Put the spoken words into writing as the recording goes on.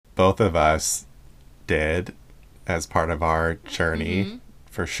both of us did as part of our journey,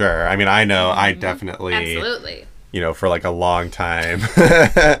 for sure. I mean, I know I definitely, Absolutely. For like a long time.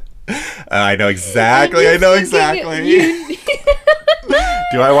 I know exactly. Do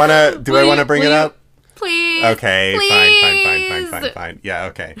I want to bring it up? Please. Okay, please. fine. Yeah,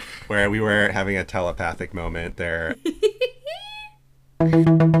 okay. Where we were having a telepathic moment there.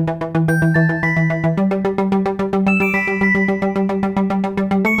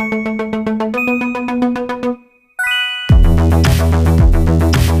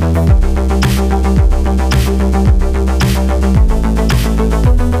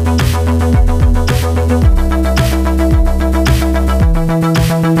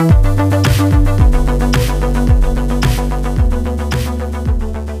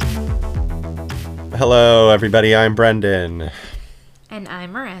 Hello, everybody. I'm Brendan. And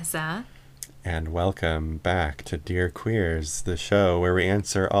I'm Marissa. And welcome back to Dear Queers, the show where we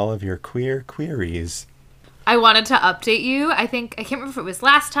answer all of your queer queries. I wanted to update you. I can't remember if it was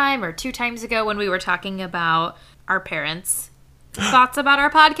last time or 2 times ago when we were talking about our parents' thoughts about our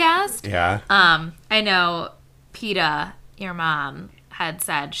podcast. Yeah. I know PETA, your mom, had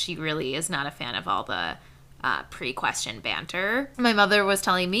said she really is not a fan of all the pre-question banter. My mother was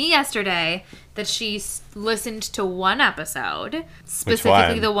telling me yesterday that she listened to one episode,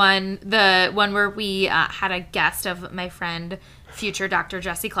 specifically the one where we had a guest of my friend, future Dr.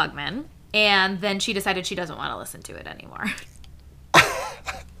 Jessie Klugman, and then she decided she doesn't want to listen to it anymore.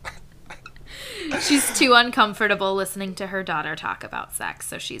 She's too uncomfortable listening to her daughter talk about sex,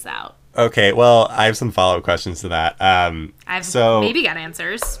 so she's out. Okay, well, I have some follow-up questions to that. I've maybe got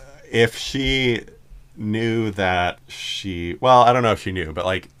answers. If she knew that I don't know if she knew,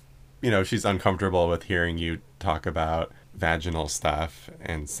 but she's uncomfortable with hearing you talk about vaginal stuff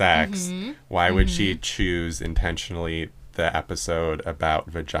and sex, why would she choose intentionally the episode about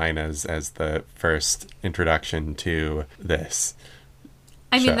vaginas as the first introduction to this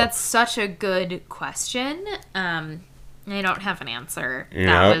I mean, show? That's such a good question. I don't have an answer.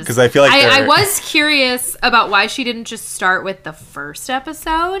 Because I feel like I was curious about why she didn't just start with the first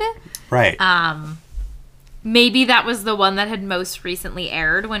episode. Right. Maybe that was the one that had most recently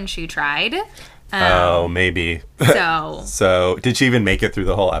aired when she tried. Maybe. So did she even make it through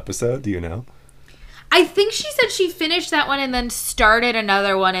the whole episode? Do you know? I think she said she finished that one and then started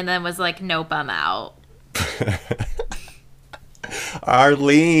another one and then was like, nope, I'm out.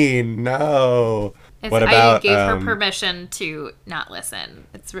 Arlene, no. What about, I gave her permission to not listen.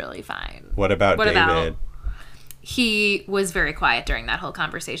 It's really fine. What about David? He was very quiet during that whole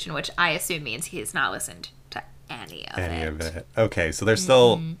conversation, which I assume means he has not listened to any of it. Okay, so there's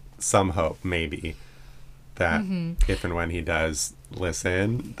still some hope, maybe, that if and when he does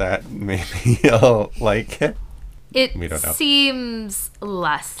listen, that maybe he'll like it. We don't know. Seems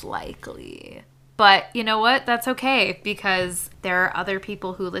less likely. But you know what? That's okay, because there are other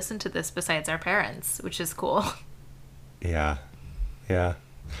people who listen to this besides our parents, which is cool. Yeah.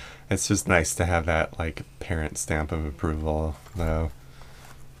 It's just nice to have that, parent stamp of approval, though.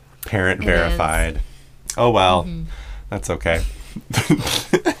 Parent verified. Oh, well. That's okay.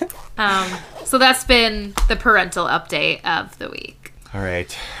 So that's been the parental update of the week. All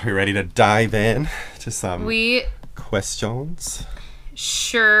right. Are we ready to dive in to some questions?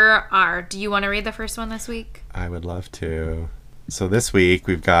 Sure are. Do you want to read the first one this week? I would love to. So this week,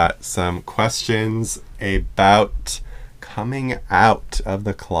 we've got some questions about coming out of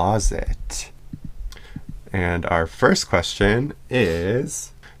the closet. And our first question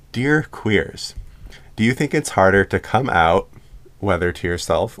is, Dear Queers, do you think it's harder to come out, whether to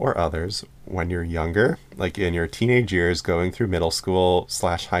yourself or others, when you're younger, like in your teenage years going through middle school /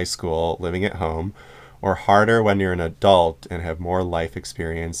 high school, living at home, or harder when you're an adult and have more life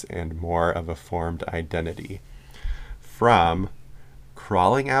experience and more of a formed identity? From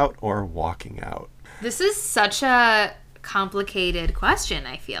crawling out or walking out? This is such a complicated question,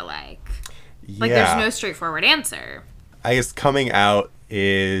 I feel like. Yeah. There's no straightforward answer. I guess coming out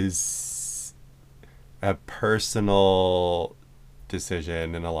is a personal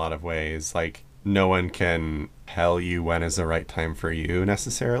decision in a lot of ways. No one can tell you when is the right time for you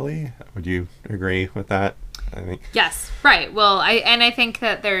necessarily. Would you agree with that? I think. Yes, right. Well, I think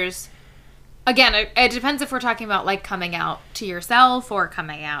that there's, again, it depends if we're talking about coming out to yourself or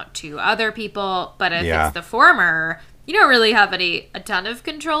coming out to other people. But if it's the former, you don't really have a ton of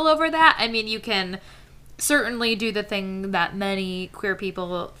control over that. I mean, you can certainly do the thing that many queer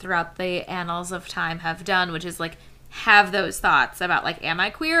people throughout the annals of time have done, which is have those thoughts about am I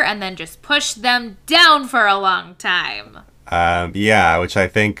queer, and then just push them down for a long time. Yeah, which I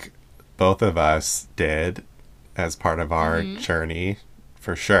think both of us did as part of our journey,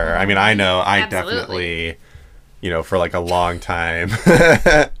 for sure. I mean, I know I Absolutely. definitely, for like a long time.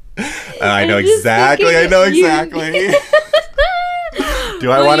 I know exactly. I know exactly.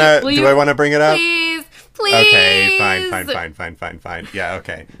 Do I want to bring it up? Please. Okay, fine. Yeah,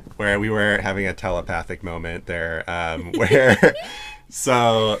 okay. Where we were having a telepathic moment there, where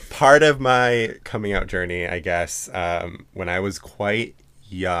so part of my coming out journey, I guess, when I was quite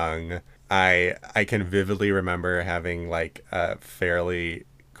young, I can vividly remember having like a fairly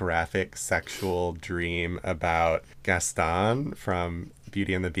graphic sexual dream about Gaston from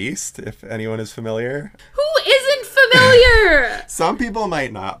Beauty and the Beast, if anyone is familiar. Who isn't familiar? Some people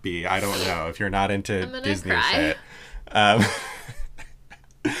might not be. I don't know if you're not into Disney shit.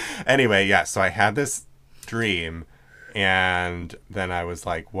 Anyway, yeah, so I had this dream, and then I was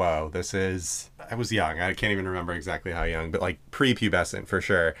like, whoa, I was young. I can't even remember exactly how young, but like prepubescent for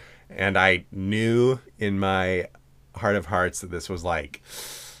sure. And I knew in my heart of hearts that this was like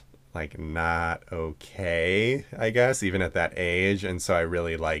not okay, I guess, even at that age. And so I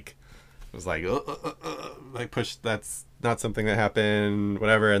really was like push, that's not something that happened,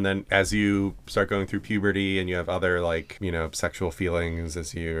 whatever. And then as you start going through puberty and you have other sexual feelings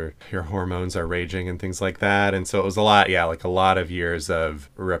as your hormones are raging and things like that. And so it was a lot of years of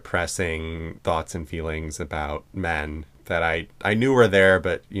repressing thoughts and feelings about men that I knew were there,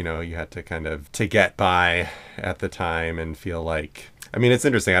 but you had to kind of to get by at the time and feel like, I mean, it's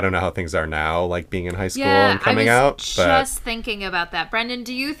interesting. I don't know how things are now, like being in high school and coming out. Just thinking about that. Brendan,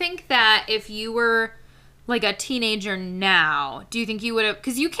 do you think that if you were like a teenager now, do you think you would have,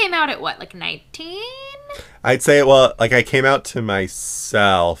 because you came out at what, like 19? I'd say, well, like I came out to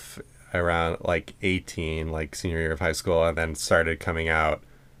myself around like 18, like senior year of high school, and then started coming out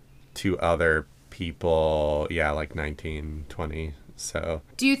to other people, like 19, 20. So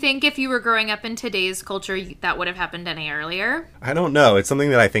do you think if you were growing up in today's culture, that would have happened any earlier? I don't know. It's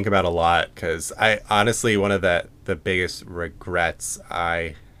something that I think about a lot, because I honestly, one of the biggest regrets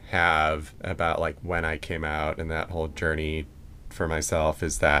I have about like when I came out and that whole journey for myself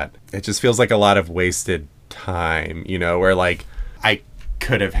is that it just feels like a lot of wasted time, where like I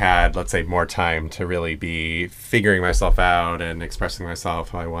could have had, let's say, more time to really be figuring myself out and expressing myself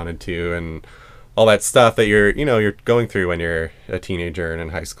how I wanted to, and all that stuff that you're going through when you're a teenager and in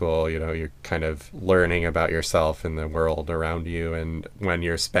high school. You're kind of learning about yourself and the world around you. And when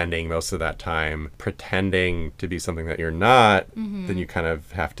you're spending most of that time pretending to be something that you're not, then you kind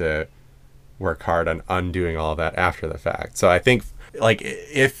of have to work hard on undoing all that after the fact. So I think, like,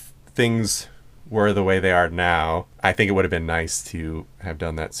 if things were the way they are now, I think it would have been nice to have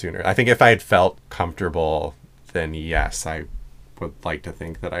done that sooner. I think if I had felt comfortable, then yes, I would like to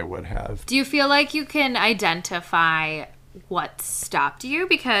think that I would have. Do you feel like you can identify what stopped you?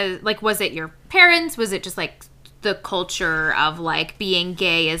 Because, like, was it your parents? Was it just like the culture of like being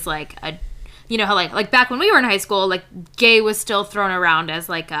gay is like a, how like back when we were in high school, like gay was still thrown around as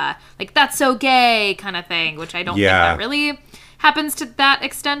like a that's so gay kind of thing, which I don't think that really happens to that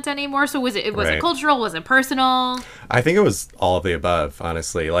extent anymore. So was it Right. cultural? Was it personal? I think it was all of the above,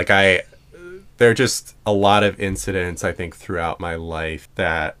 honestly. Like there are just a lot of incidents, I think, throughout my life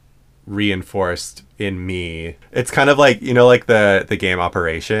that reinforced in me. It's kind of like, like the game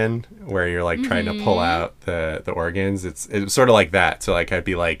Operation, where you're like trying to pull out the organs. It's sort of like that. So like I'd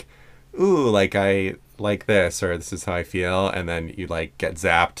be like, ooh, like I like this, or this is how I feel, and then you like get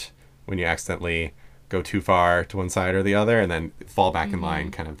zapped when you accidentally go too far to one side or the other, and then fall back in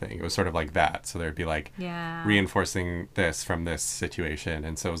line kind of thing. It was sort of like that. So there'd be like reinforcing this from this situation.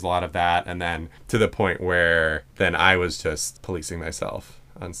 And so it was a lot of that. And then to the point where then I was just policing myself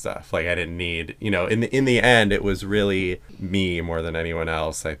on stuff. Like I didn't need, in the end, it was really me more than anyone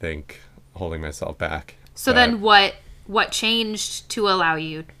else, I think, holding myself back. So then what changed to allow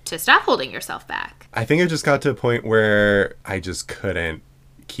you to stop holding yourself back? I think it just got to a point where I just couldn't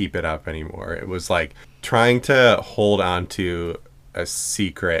keep it up anymore. It was like trying to hold on to a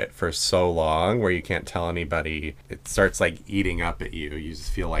secret for so long where you can't tell anybody. It starts like eating up at you. You just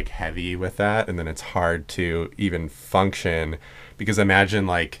feel like heavy with that, and then it's hard to even function, because imagine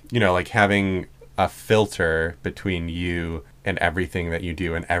like having a filter between you and everything that you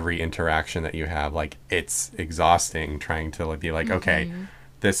do and every interaction that you have. Like it's exhausting trying to be like, okay,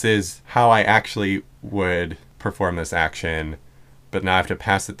 this is how I actually would perform this action, but now I have to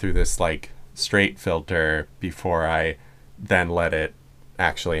pass it through this like straight filter before I then let it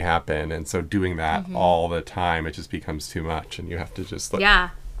actually happen. And so doing that all the time, it just becomes too much, and you have to just like,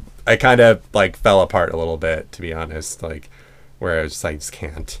 I kind of like fell apart a little bit, to be honest, like where I was just like, I just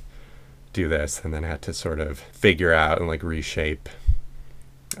can't do this, and then I had to sort of figure out and like reshape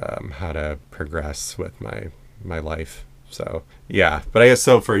how to progress with my life. So, yeah. But I guess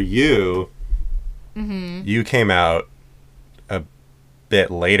so for you, you came out a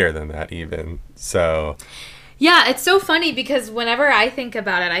bit later than that even. So... Yeah, it's so funny because whenever I think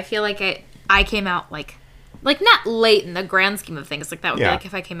about it, I feel like I came out like not late in the grand scheme of things. Like that would be like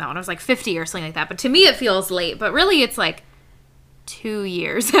if I came out when I was like 50 or something like that. But to me, it feels late. But really, it's like 2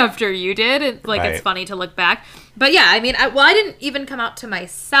 years after you did. It's like It's funny to look back. But yeah, I mean, I didn't even come out to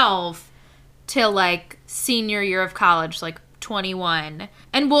myself till like senior year of college, like 21.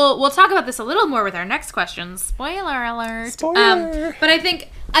 And we'll talk about this a little more with our next question. Spoiler alert. Spoiler. But I think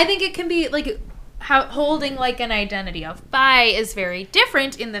it can be like how holding like an identity of bi is very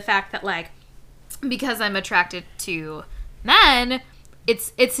different in the fact that like because I'm attracted to men,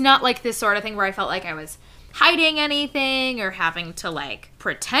 it's not like this sort of thing where I felt like I was hiding anything or having to like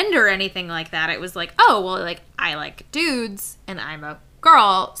pretend or anything like that. It was like, oh well, like I like dudes and I'm a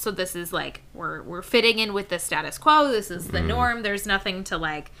girl, so this is like we're fitting in with the status quo. This is the norm. There's nothing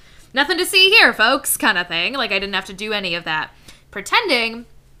to see here, folks, kind of thing. Like I didn't have to do any of that pretending.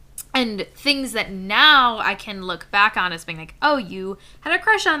 And things that now I can look back on as being like, oh, you had a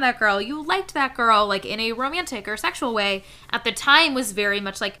crush on that girl, you liked that girl, like in a romantic or sexual way, at the time was very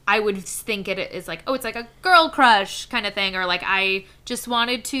much like, I would think it is like, oh, it's like a girl crush kind of thing, or like I just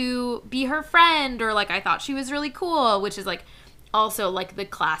wanted to be her friend, or like I thought she was really cool, which is like also like the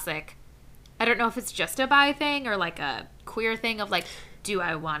classic, I don't know if it's just a bi thing or like a queer thing of like, do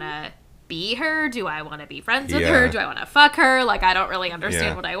I want to be her? Do I want to be friends with her? Do I want to fuck her? Like, I don't really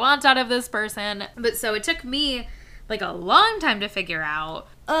understand what I want out of this person. But so it took me like a long time to figure out.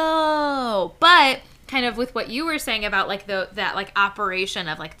 Oh, but kind of with what you were saying about like that like operation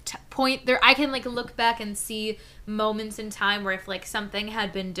of like point there, I can like look back and see moments in time where if like something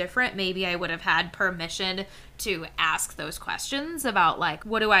had been different, maybe I would have had permission to ask those questions about like,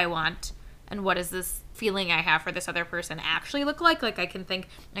 what do I want? And what is this feeling I have for this other person actually look like? Like I can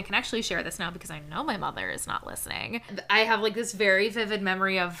actually share this now because I know my mother is not listening. I have like this very vivid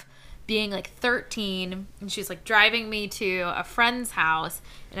memory of being like 13 and she's like driving me to a friend's house,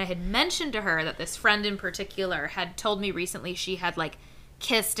 and I had mentioned to her that this friend in particular had told me recently she had like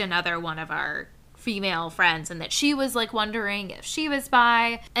kissed another one of our female friends and that she was like wondering if she was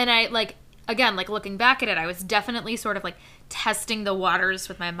bi. And I like, again, like looking back at it, I was definitely sort of like testing the waters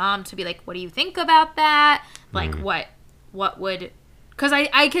with my mom to be like, what do you think about that? Like what would, because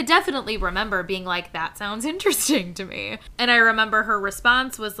I could definitely remember being like, that sounds interesting to me. And I remember her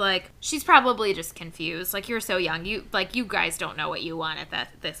response was like, she's probably just confused. Like, you're so young. You guys don't know what you want at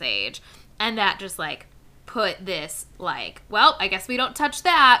this age. And that just like put this like, well, I guess we don't touch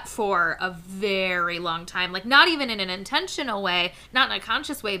that for a very long time. Like not even in an intentional way, not in a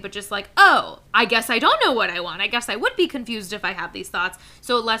conscious way, but just like, oh, I guess I don't know what I want. I guess I would be confused if I have these thoughts.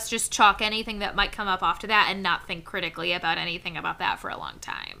 So let's just chalk anything that might come up after that and not think critically about anything about that for a long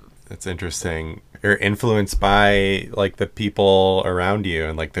time. That's interesting. You're influenced by like the people around you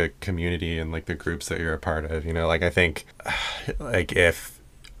and like the community and like the groups that you're a part of, you know, like I think like if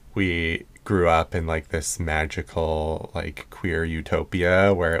we grew up in like this magical like queer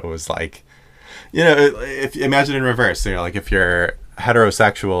utopia where it was like, you know, if imagine in reverse, you know, like if you're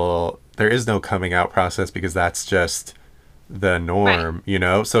heterosexual, there is no coming out process because that's just the norm, right. You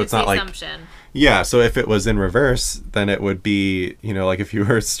know, so it's not like assumption. Yeah, so if it was in reverse, then it would be, you know, like if you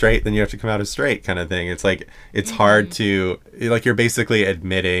were straight, then you have to come out as straight kind of thing. It's like it's hard to, like, you're basically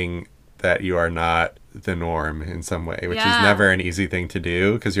admitting that you are not the norm in some way, which is never an easy thing to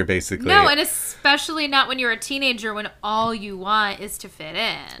do because you're basically... No, and especially not when you're a teenager when all you want is to fit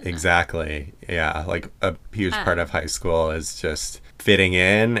in. Exactly. Yeah, like a huge part of high school is just fitting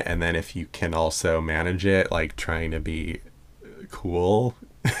in, and then if you can also manage it, like trying to be cool,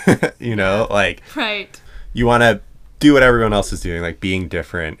 you know, like... Right. You want to do what everyone else is doing. Like being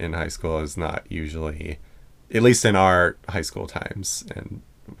different in high school is not usually, at least in our high school times, and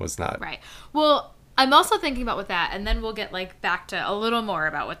was not... Right. Well... I'm also thinking about with that, and then we'll get like back to a little more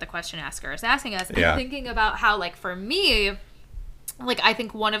about what the question asker is asking us. Yeah. I'm thinking about how, like, for me, like, I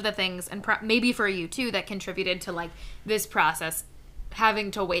think one of the things, and maybe for you too, that contributed to like this process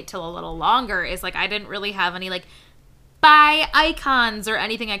having to wait till a little longer is like I didn't really have any like bi icons or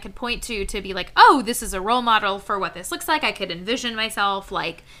anything I could point to be like, oh, this is a role model for what this looks like. I could envision myself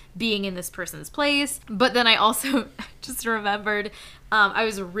like being in this person's place. But then I also just remembered I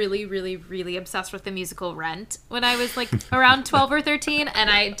was really, really, really obsessed with the musical Rent when I was like around 12 or 13. And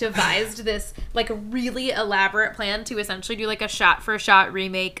I devised this like really elaborate plan to essentially do like a shot-for-shot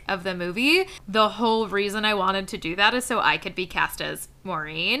remake of the movie. The whole reason I wanted to do that is so I could be cast as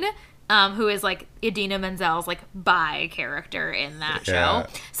Maureen. who is like Idina Menzel's like bi character in that show.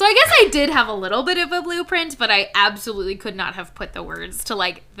 So I guess I did have a little bit of a blueprint, but I absolutely could not have put the words to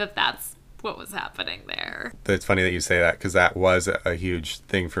like that's what was happening there. It's funny that you say that, because that was a huge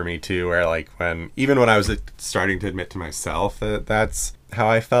thing for me too, where like even when I was starting to admit to myself that that's how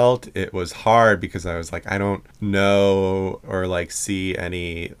I felt, it was hard because I was like, I don't know or like see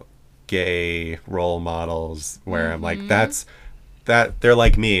any gay role models where I'm like, that they're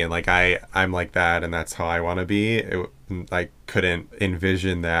like me, and like I'm like that, and that's how I want to be. I couldn't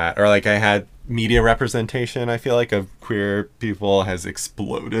envision that, or like I had media representation, I feel like, of queer people has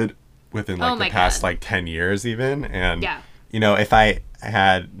exploded within like the past like 10 years even, and you know, if I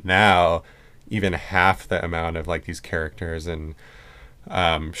had now even half the amount of like these characters and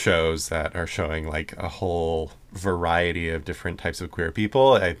shows that are showing like a whole variety of different types of queer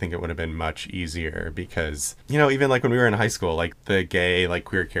people, I think it would have been much easier, because, you know, even like when we were in high school, like the gay like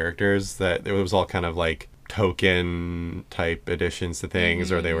queer characters, that it was all kind of like token type additions to things,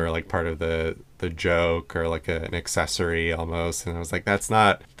 or they were like part of the joke, or like an accessory almost, and I was like,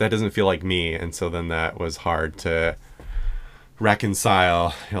 that doesn't feel like me. And so then that was hard to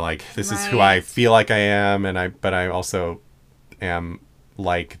reconcile, you know, like this is who I feel like I am, but I also am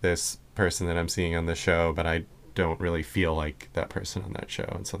like this person that I'm seeing on the show, but I don't really feel like that person on that show.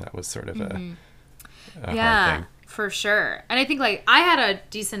 And so that was sort of a hard thing. For sure. And I think like I had a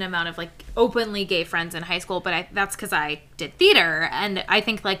decent amount of like openly gay friends in high school, but that's because I did theater. And I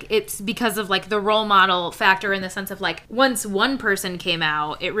think like it's because of like the role model factor, in the sense of like once one person came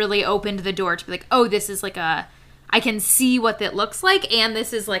out, it really opened the door to be like, oh, this is like I can see what that looks like, and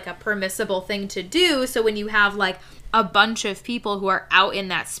this is like a permissible thing to do. So when you have like a bunch of people who are out in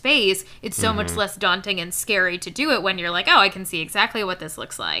that space, it's so much less daunting and scary to do it when you're like, oh, I can see exactly what this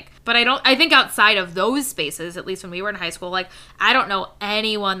looks like. But I think outside of those spaces, at least when we were in high school, like I don't know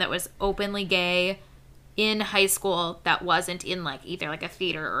anyone that was openly gay in high school that wasn't in like either like a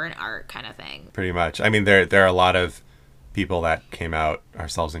theater or an art kind of thing. Pretty much. I mean, there are a lot of people that came out,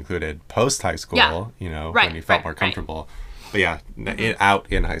 ourselves included, post high school, you know, when you felt more comfortable. But yeah,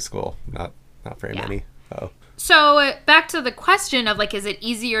 out in high school, not very many. So back to the question of like, is it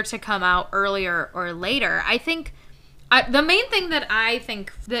easier to come out earlier or later? I think the main thing that I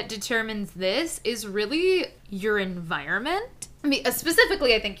think that determines this is really your environment. I mean,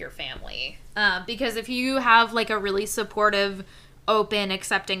 specifically, I think your family. Because if you have like a really supportive, open,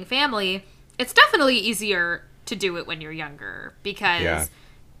 accepting family, it's definitely easier to do it when you're younger, because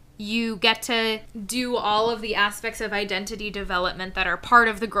you get to do all of the aspects of identity development that are part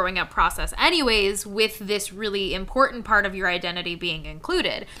of the growing up process anyways, with this really important part of your identity being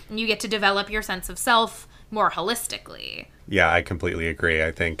included. And you get to develop your sense of self more holistically. Yeah, I completely agree.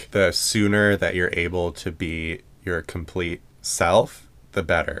 I think the sooner that you're able to be your complete self, the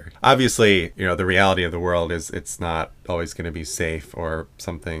better. Obviously, you know, the reality of the world is it's not always going to be safe or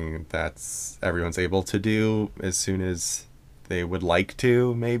something that's everyone's able to do as soon as they would like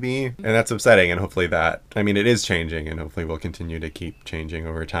to, maybe. And that's upsetting. And hopefully it is changing, and hopefully will continue to keep changing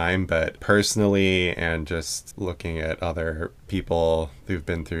over time. But personally, and just looking at other people who've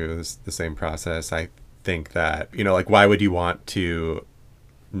been through the same process, I think that, you know, like, why would you want to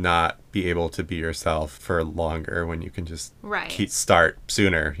not be able to be yourself for longer when you can just start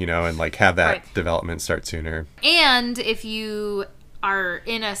sooner, you know, and like have that development start sooner? And if you are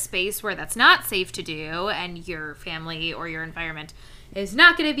in a space where that's not safe to do, and your family or your environment is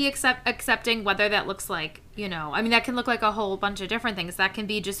not going to be accepting, whether that looks like, you know, I mean, that can look like a whole bunch of different things. That can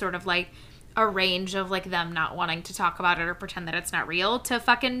be just sort of like a range of like them not wanting to talk about it or pretend that it's not real, to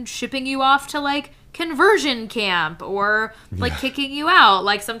fucking shipping you off to like conversion camp, or like kicking you out.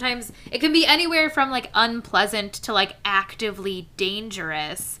 Like sometimes it can be anywhere from like unpleasant to like actively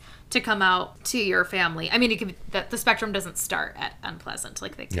dangerous to come out to your family. I mean, it can be that the spectrum doesn't start at unpleasant.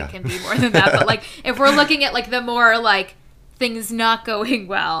 Like it can be more than that. But like if we're looking at like the more like things not going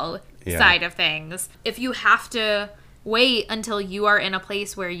well side of things, if you have to wait until you are in a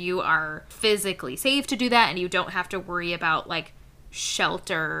place where you are physically safe to do that, and you don't have to worry about like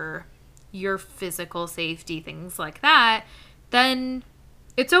shelter, your physical safety, things like that, then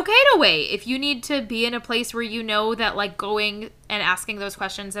it's okay to wait. If you need to be in a place where you know that like going and asking those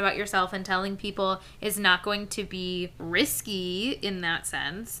questions about yourself and telling people is not going to be risky in that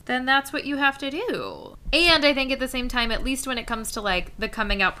sense, then that's what you have to do. And I think at the same time, at least when it comes to like the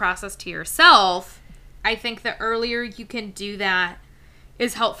coming out process to yourself, I think the earlier you can do that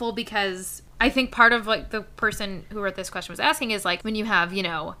is helpful, because I think part of like the person who wrote this question was asking is like, when you have, you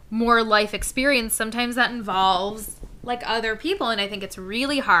know, more life experience, sometimes that involves like other people. And I think it's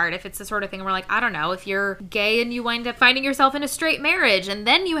really hard if it's the sort of thing where, like, I don't know, if you're gay and you wind up finding yourself in a straight marriage, and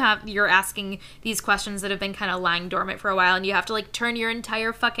then you're asking these questions that have been kind of lying dormant for a while, and you have to like turn your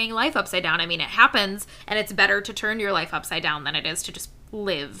entire fucking life upside down. I mean, it happens, and it's better to turn your life upside down than it is to just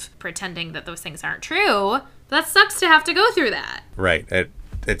live pretending that those things aren't true. But that sucks to have to go through that. Right.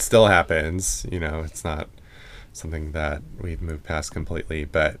 It still happens. You know, it's not something that we've moved past completely,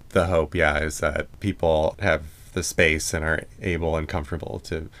 but the hope, is that people have the space and are able and comfortable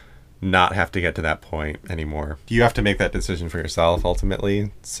to not have to get to that point anymore. You have to make that decision for yourself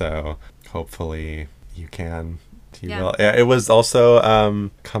ultimately, so hopefully you can. Will. It was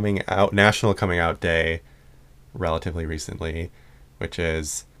also National Coming Out Day relatively recently, which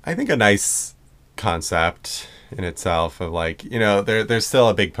is, I think, a nice concept in itself of, like, you know, there's still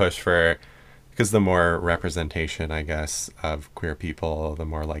a big push for, because the more representation, I guess, of queer people, the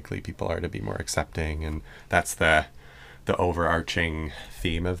more likely people are to be more accepting. And that's the overarching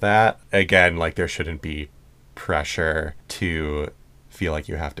theme of that. Again, like, there shouldn't be pressure to feel like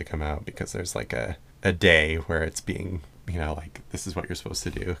you have to come out because there's like a day where it's being, you know, like, this is what you're supposed to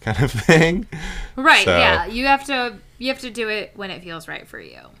do kind of thing. Right. So, yeah. You have to do it when it feels right for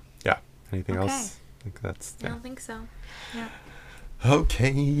you. Yeah. Anything else? I think that's, I don't think so. Yeah.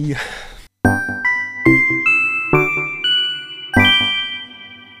 Okay.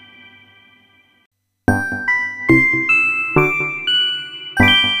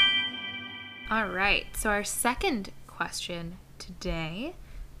 All right, so our second question today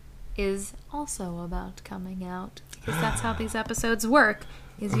is also about coming out, because that's how these episodes work,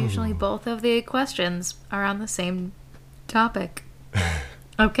 is usually both of the questions are on the same topic.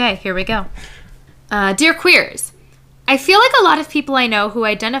 Okay, here we go. Dear Queers, I feel like a lot of people I know who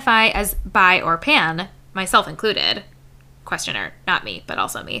identify as bi or pan, myself included, questioner, not me, but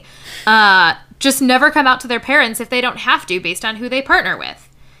also me, just never come out to their parents if they don't have to based on who they partner with.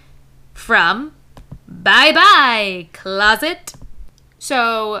 From Bye Bye Closet.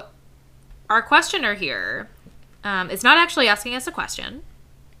 So our questioner here is not actually asking us a question.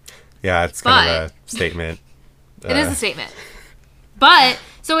 Yeah, it's kind of a statement. It is a statement. But,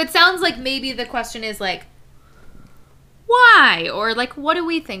 so it sounds like maybe the question is like, why? Or like, what do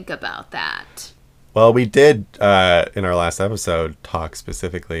we think about that? Well, we did, in our last episode, talk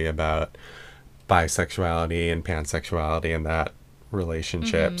specifically about bisexuality and pansexuality and that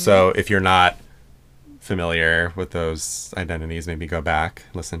relationship. So if you're not familiar with those identities, maybe go back,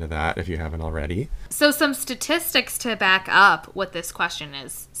 listen to that if you haven't already. So some statistics to back up what this question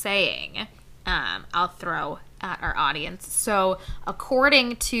is saying, I'll throw at our audience. So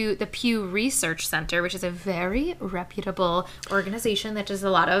according to the Pew Research Center, which is a very reputable organization that does a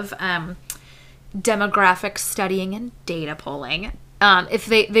lot of demographic studying and data polling, if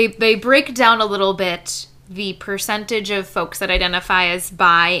they break down a little bit the percentage of folks that identify as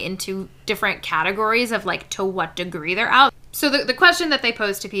bi into different categories of, like, to what degree they're out. So the question that they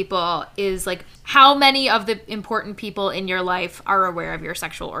pose to people is, like, how many of the important people in your life are aware of your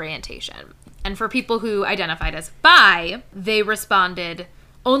sexual orientation? And for people who identified as bi, they responded,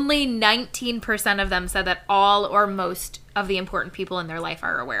 only 19% of them said that all or most of the important people in their life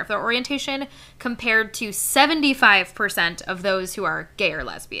are aware of their orientation, compared to 75% of those who are gay or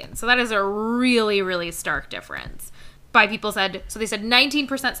lesbian. So that is a really, really stark difference. Bi people said, so they said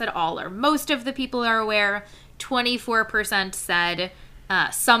 19% said all or most of the people are aware, 24% said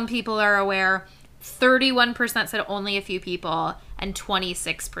some people are aware, 31% said only a few people, and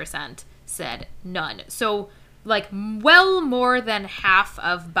 26% said none. So, like, well more than half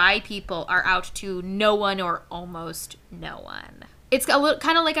of bi people are out to no one or almost no one. It's a little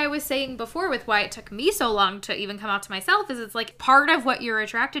kind of like I was saying before with why it took me so long to even come out to myself, is it's like part of what you're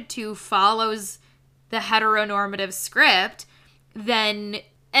attracted to follows the heteronormative script, then,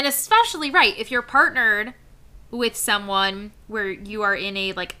 and especially, right, if you're partnered with someone where you are in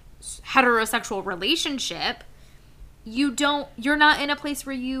a, like, heterosexual relationship, you're not in a place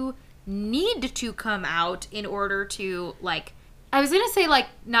where you need to come out in order to, like, I was gonna say, like,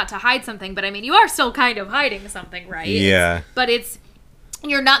 not to hide something, but I mean, you are still kind of hiding something, right? Yeah.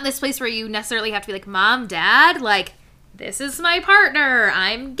 You're not in this place where you necessarily have to be like, Mom, Dad, like, this is my partner,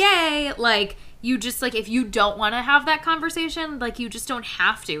 I'm gay. Like, you just, like, if you don't want to have that conversation, like, you just don't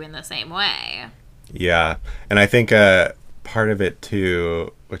have to in the same way. Yeah. And I think part of it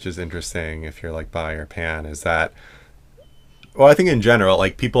too, which is interesting if you're like bi or pan, is that, well, I think in general,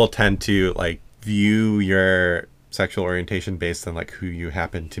 like, people tend to, like, view your sexual orientation based on, like, who you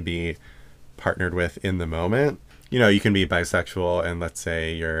happen to be partnered with in the moment. You know, you can be bisexual and let's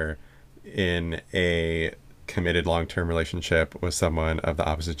say you're in a committed long-term relationship with someone of the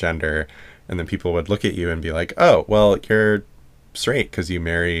opposite gender, and then people would look at you and be like, oh, well, you're straight because you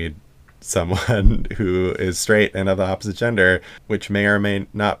married someone who is straight and of the opposite gender, which may or may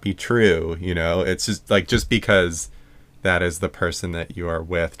not be true. You know, it's just like, just because that is the person that you are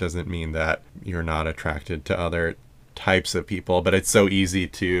with doesn't mean that you're not attracted to other types of people. But it's so easy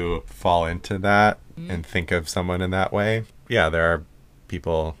to fall into that and think of someone in that way. Yeah, there are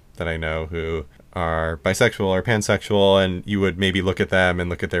people that I know who are bisexual or pansexual, and you would maybe look at them and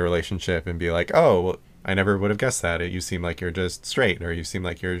look at their relationship and be like, oh, well, I never would have guessed that. You seem like you're just straight, or you seem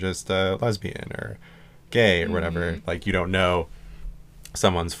like you're just a lesbian or gay or whatever. Like, you don't know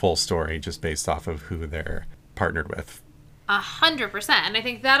someone's full story just based off of who they're partnered with. 100%. And I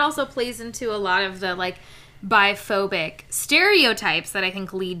think that also plays into a lot of the like biphobic stereotypes that I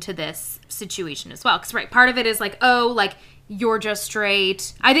think lead to this situation as well. Because, right, part of it is like, oh, like, you're just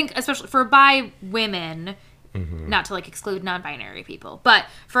straight. I think especially for bi women, not to like exclude non-binary people, but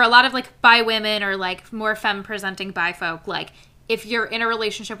for a lot of like bi women or like more femme presenting bi folk, like if you're in a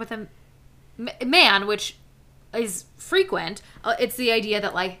relationship with a man, which is frequent, it's the idea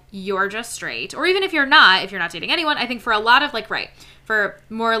that like you're just straight. Or even if you're not dating anyone, I think for a lot of like, right, for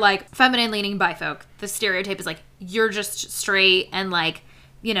more like feminine leaning bi folk, the stereotype is like you're just straight and like,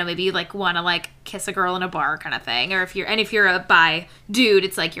 you know, maybe you like want to like kiss a girl in a bar kind of thing. Or if you're a bi dude,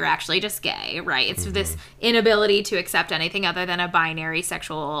 it's like you're actually just gay, right? It's this inability to accept anything other than a binary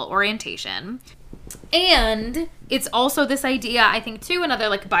sexual orientation. And it's also this idea, I think, too, another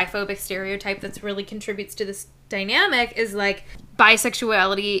like biphobic stereotype that's really contributes to this dynamic is like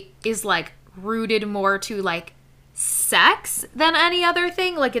bisexuality is like rooted more to like sex than any other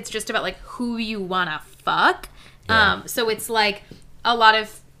thing. Like it's just about like who you want to fuck. Yeah. So it's like a lot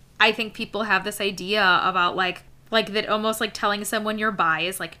of, I think people have this idea about like that almost like telling someone you're bi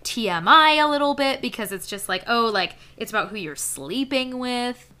is like TMI a little bit, because it's just like, oh, like it's about who you're sleeping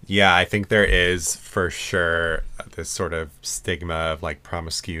with. Yeah, I think there is for sure this sort of stigma of like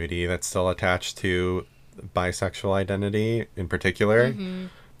promiscuity that's still attached to bisexual identity in particular.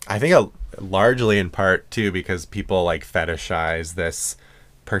 I think largely in part too because people like fetishize this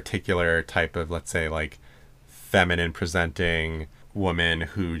particular type of, let's say, like feminine presenting woman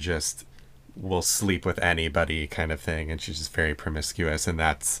who just will sleep with anybody kind of thing, and she's just very promiscuous, and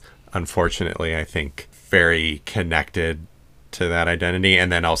that's unfortunately I think very connected to that identity. And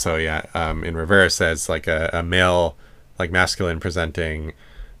then also in reverse, as like a male, like masculine presenting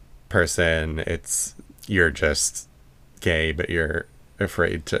person, it's you're just gay but you're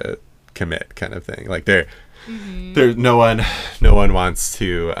afraid to commit kind of thing. Like there no one wants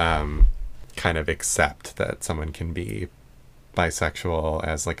to kind of accept that someone can be bisexual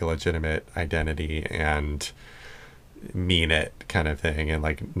as like a legitimate identity and mean it kind of thing, and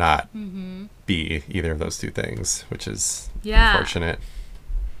like not be either of those two things, which is unfortunate.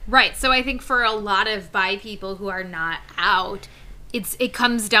 Right. So I think for a lot of bi people who are not out, it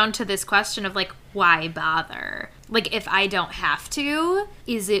comes down to this question of like, why bother? Like, if I don't have to,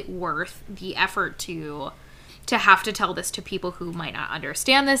 is it worth the effort to have to tell this to people who might not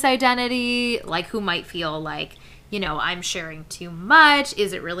understand this identity, like who might feel like, you know, I'm sharing too much.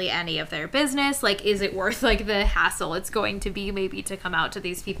 Is it really any of their business? Like, is it worth like the hassle it's going to be maybe to come out to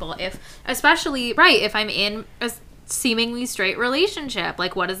these people, if, especially, right, if I'm in a seemingly straight relationship,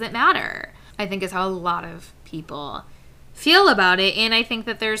 like what does it matter? I think is how a lot of people feel about it. And I think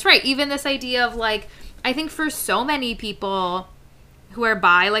that there's, right, even this idea of like, I think for so many people who are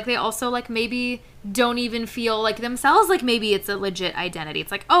bi, like they also like maybe don't even feel like themselves, like maybe it's a legit identity.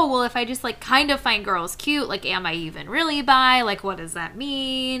 It's like, oh, well, if I just like kind of find girls cute, like am I even really bi? Like what does that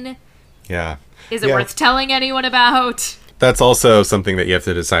mean? Yeah. Is it worth telling anyone about? That's also something that you have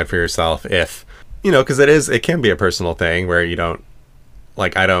to decide for yourself, if, you know, because it can be a personal thing where you don't,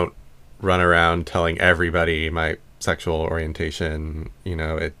 like, I don't run around telling everybody my sexual orientation. You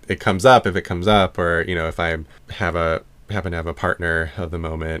know, it comes up if it comes up, or, you know, if I happen to have a partner of the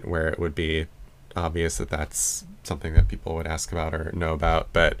moment where it would be obvious that that's something that people would ask about or know about.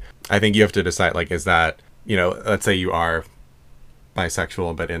 But I think you have to decide, like, is that, you know, let's say you are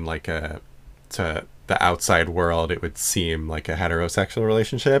bisexual, but in like to the outside world it would seem like a heterosexual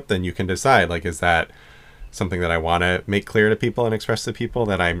relationship, then you can decide, like, is that something that I want to make clear to people and express to people,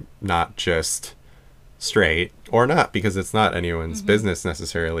 that I'm not just straight, or not, because it's not anyone's business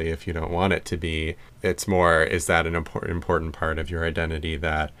necessarily if you don't want it to be. It's more, is that an important part of your identity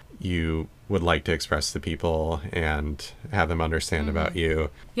that you would like to express to people and have them understand about you.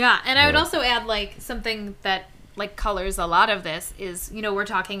 Yeah, and I would also add, like, something that like colors a lot of this is, you know, we're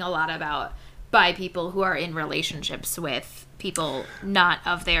talking a lot about bi people who are in relationships with people not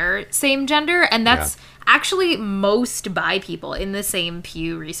of their same gender. And that's actually most bi people in the same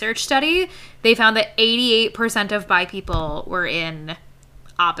Pew Research study. They found that 88% of bi people were in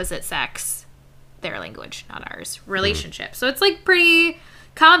opposite sex, their language, not ours, relationship. So it's like pretty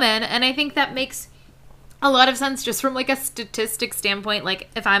common. And I think that makes a lot of sense just from like a statistic standpoint. Like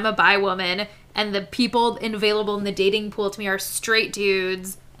if I'm a bi woman and the people available in the dating pool to me are straight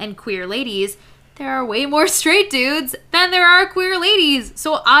dudes and queer ladies, there are way more straight dudes than there are queer ladies.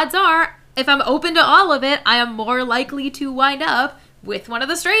 So odds are, if I'm open to all of it, I am more likely to wind up with one of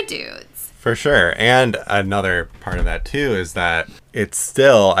the straight dudes. For sure. And another part of that too is that it's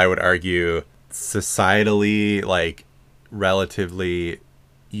still, I would argue, societally like relatively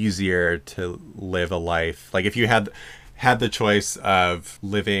easier to live a life. Like if you had the choice of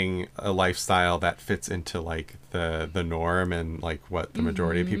living a lifestyle that fits into like the norm and like what the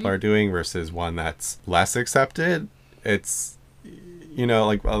majority of people are doing versus one that's less accepted, it's, you know,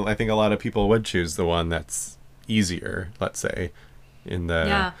 like I think a lot of people would choose the one that's easier, let's say, in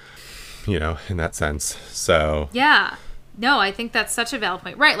the you know, in that sense. So yeah, no, I think that's such a valid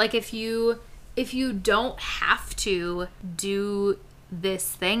point. Right, like if you don't have to do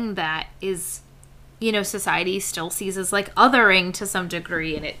this thing that is, you know, society still sees as like othering to some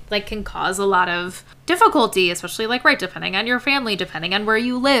degree, and it like can cause a lot of difficulty, especially like, right, depending on your family, depending on where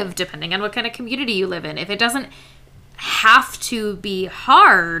you live, depending on what kind of community you live in. If it doesn't have to be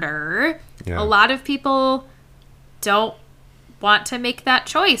harder, a lot of people don't want to make that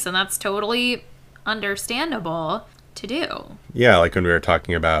choice, and that's totally understandable to do. Yeah, like when we were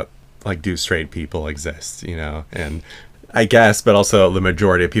talking about like, do straight people exist, you know, and I guess, but also the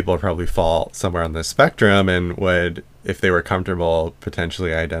majority of people probably fall somewhere on the spectrum and would, if they were comfortable,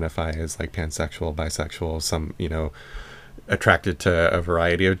 potentially identify as like pansexual, bisexual, some, you know, attracted to a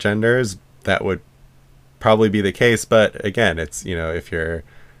variety of genders. That would probably be the case. But again, it's, you know, if you're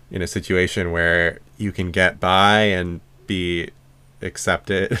in a situation where you can get by and be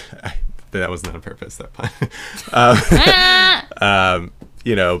accepted, that was not on purpose, that pun.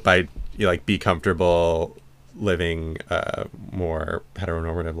 You know, by you like be comfortable living a more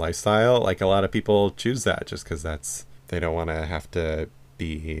heteronormative lifestyle, like a lot of people choose that just because they don't want to have to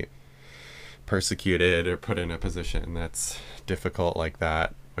be persecuted or put in a position that's difficult like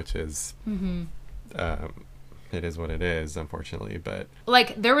that, which is it is what it is, unfortunately. But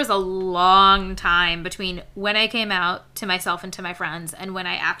like there was a long time between when I came out to myself and to my friends and when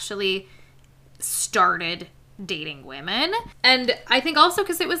I actually started dating women. And I think also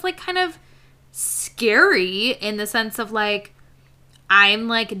because it was like kind of scary in the sense of like I'm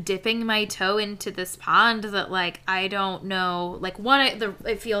like dipping my toe into this pond that like I don't know, like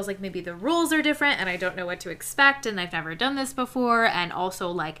it feels like maybe the rules are different and I don't know what to expect and I've never done this before. And also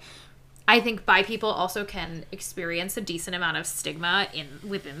like I think bi people also can experience a decent amount of stigma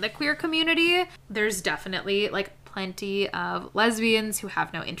within the queer community. There's definitely like plenty of lesbians who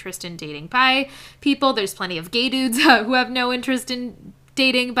have no interest in dating bi people. There's plenty of gay dudes who have no interest in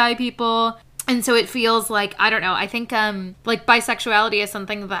dating bi people. And so it feels like, I don't know, I think like bisexuality is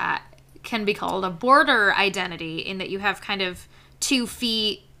something that can be called a border identity, in that you have kind of 2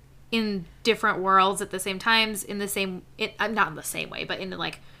 feet in different worlds at the same times, not in the same way, but in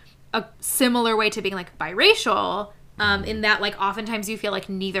like a similar way to being like biracial, in that like oftentimes you feel like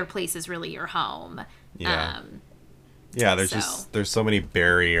neither place is really your home. There's so many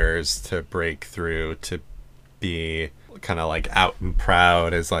barriers to break through to be kind of like out and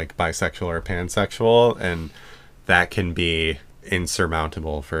proud as like bisexual or pansexual, and that can be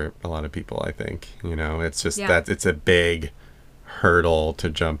insurmountable for a lot of people. I think, you know, it's just that it's a big hurdle to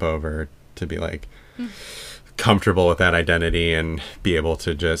jump over to be like comfortable with that identity and be able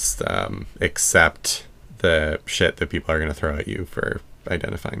to just accept the shit that people are going to throw at you for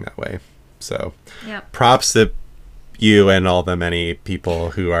identifying that way. So props to you and all the many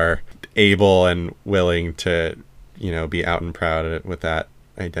people who are able and willing to, you know, be out and proud with that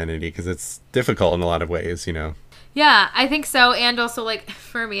identity, because it's difficult in a lot of ways, you know. Yeah, I think so. And also like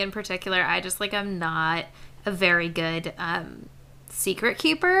for me in particular, I just like I'm not a very good secret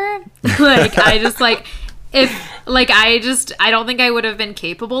keeper. Like I just like I don't think I would have been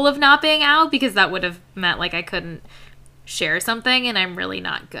capable of not being out, because that would have meant like I couldn't share something, and I'm really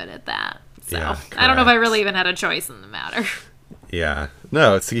not good at that. So I don't know if I really even had a choice in the matter. Yeah.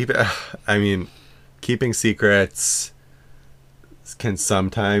 No, keeping secrets can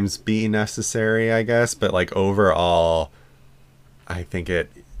sometimes be necessary, I guess, but like overall, I think it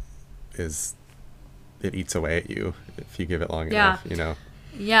eats away at you if you give it long enough, you know?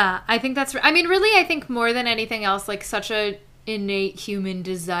 Yeah, I think that's, really, I think more than anything else, like such a innate human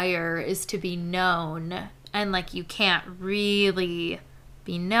desire is to be known, and like you can't really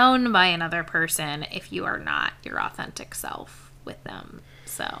be known by another person if you are not your authentic self with them.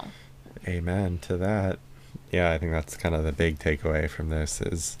 So amen to that. Yeah, I think that's kind of the big takeaway from this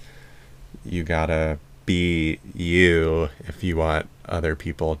is you gotta be you if you want other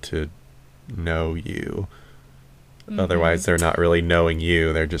people to know you. Otherwise they're not really knowing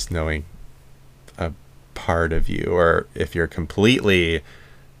you, they're just knowing a part of you. Or if you're completely,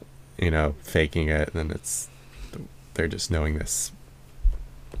 faking it, then they're just knowing this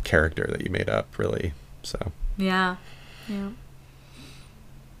character that you made up, really. So yeah.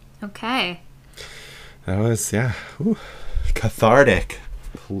 Okay, that was cathartic.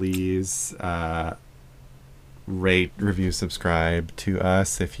 Please rate, review, subscribe to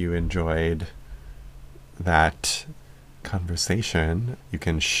us if you enjoyed that conversation. You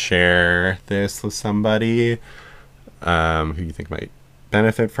can share this with somebody who you think might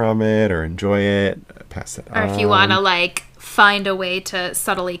benefit from it or enjoy it. Pass it on. Or if you want to find a way to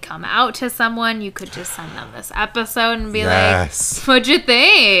subtly come out to someone, you could just send them this episode and be like, what'd you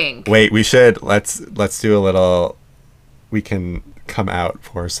think? Wait, we should let's do a little, we can come out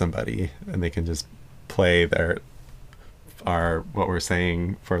for somebody and they can just play what we're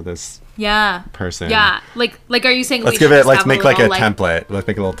saying for this person. Yeah. Like are you saying let's make like a template. Let's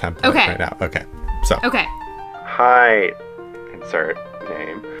make a little template right now. Okay. So hi, insert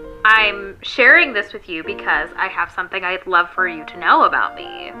name. I'm sharing this with you because I have something I'd love for you to know about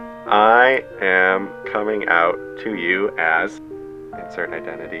me. I am coming out to you as insert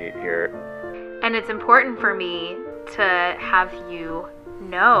identity here. And it's important for me to have you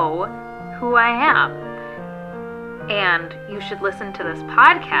know who I am. And you should listen to this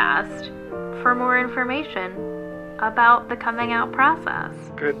podcast for more information about the coming out process.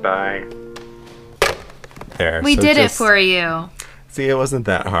 Goodbye. There. We did it for you. See, it wasn't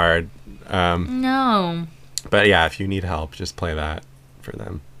that hard. No. But yeah, if you need help, just play that for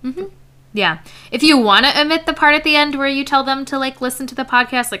them. Mm-hmm. Yeah. If you want to omit the part at the end where you tell them to listen to the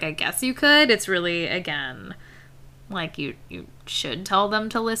podcast, I guess you could. It's really, again, you should tell them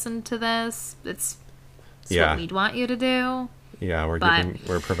to listen to this. It's what we'd want you to do. Yeah, we're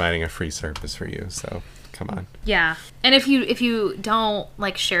providing a free service for you, so come on. Yeah. And if you don't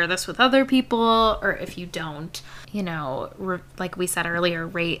share this with other people, or if you don't, like we said earlier,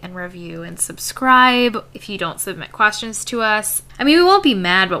 rate and review and subscribe. If you don't submit questions to us, we won't be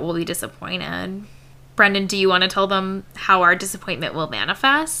mad, but we'll be disappointed. Brendan, do you want to tell them how our disappointment will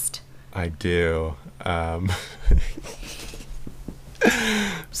manifest? I do.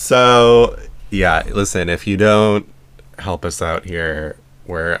 So, yeah, listen, if you don't help us out here,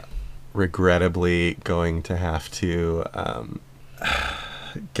 we're regrettably going to have to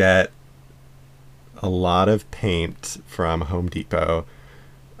get a lot of paint from Home Depot.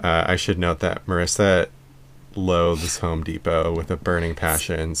 I should note that Marissa loathes Home Depot with a burning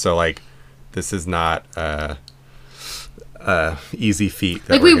passion. So, this is not a easy feat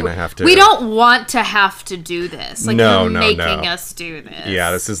that we're going to have to... We don't want to have to do this. You're making us do this.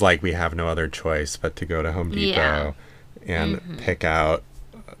 Yeah, this is we have no other choice but to go to Home Depot and pick out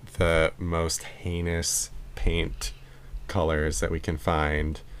the most heinous paint colors that we can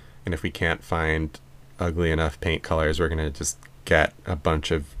find. And if we can't find ugly enough paint colors, we're going to just get a bunch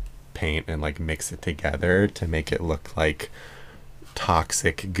of paint and mix it together to make it look like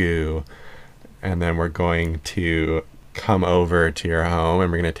toxic goo. And then we're going to come over to your home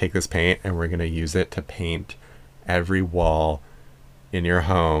and we're going to take this paint and we're going to use it to paint every wall in your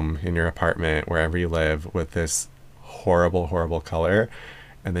home, in your apartment, wherever you live, with this horrible, horrible color.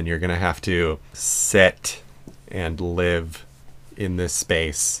 And then you're going to have to sit and live in this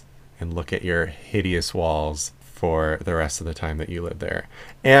space and look at your hideous walls for the rest of the time that you live there.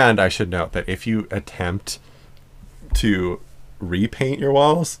 And I should note that if you attempt to repaint your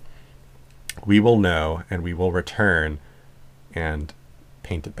walls, we will know and we will return and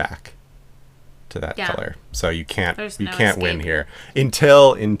paint it back to that color. So you can't win here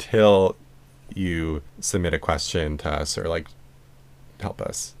until you submit a question to us or help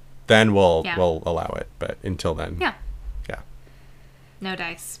us. Then we'll allow it. But until then, yeah, no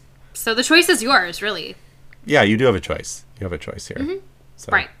dice. So the choice is yours, really. Yeah, you do have a choice. You have a choice here. Mm-hmm.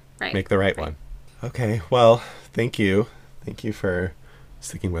 So right. Make the right one. Okay. Well, thank you for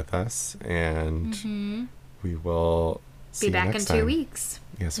sticking with us, and we will see you back next in time. 2 weeks.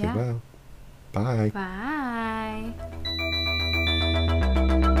 Yes, we will. Bye. Bye.